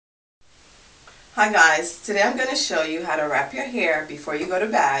Hi guys, today I'm going to show you how to wrap your hair before you go to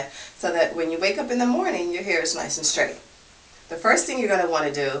bed so that when you wake up in the morning your hair is nice and straight. The first thing you're going to want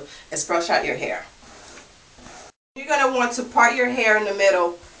to do is brush out your hair. You're going to want to part your hair in the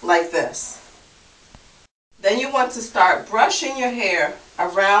middle like this. Then you want to start brushing your hair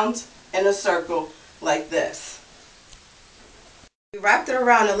around in a circle like this. You wrapped it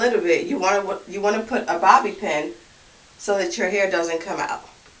around a little bit. You want to put a bobby pin so that your hair doesn't come out.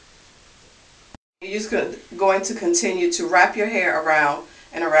 You're just going to continue to wrap your hair around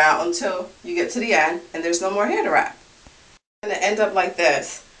and around until you get to the end and there's no more hair to wrap. It's going to end up like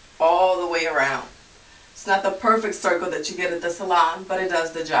this all the way around. It's not the perfect circle that you get at the salon, but it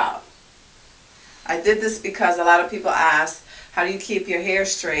does the job. I did this because a lot of people ask, how do you keep your hair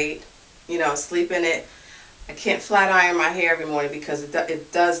straight? You know, sleep in it. I can't flat iron my hair every morning because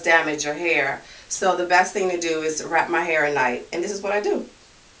it does damage your hair. So the best thing to do is to wrap my hair at night, and this is what I do.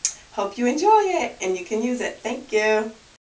 Hope you enjoy it and you can use it. Thank you.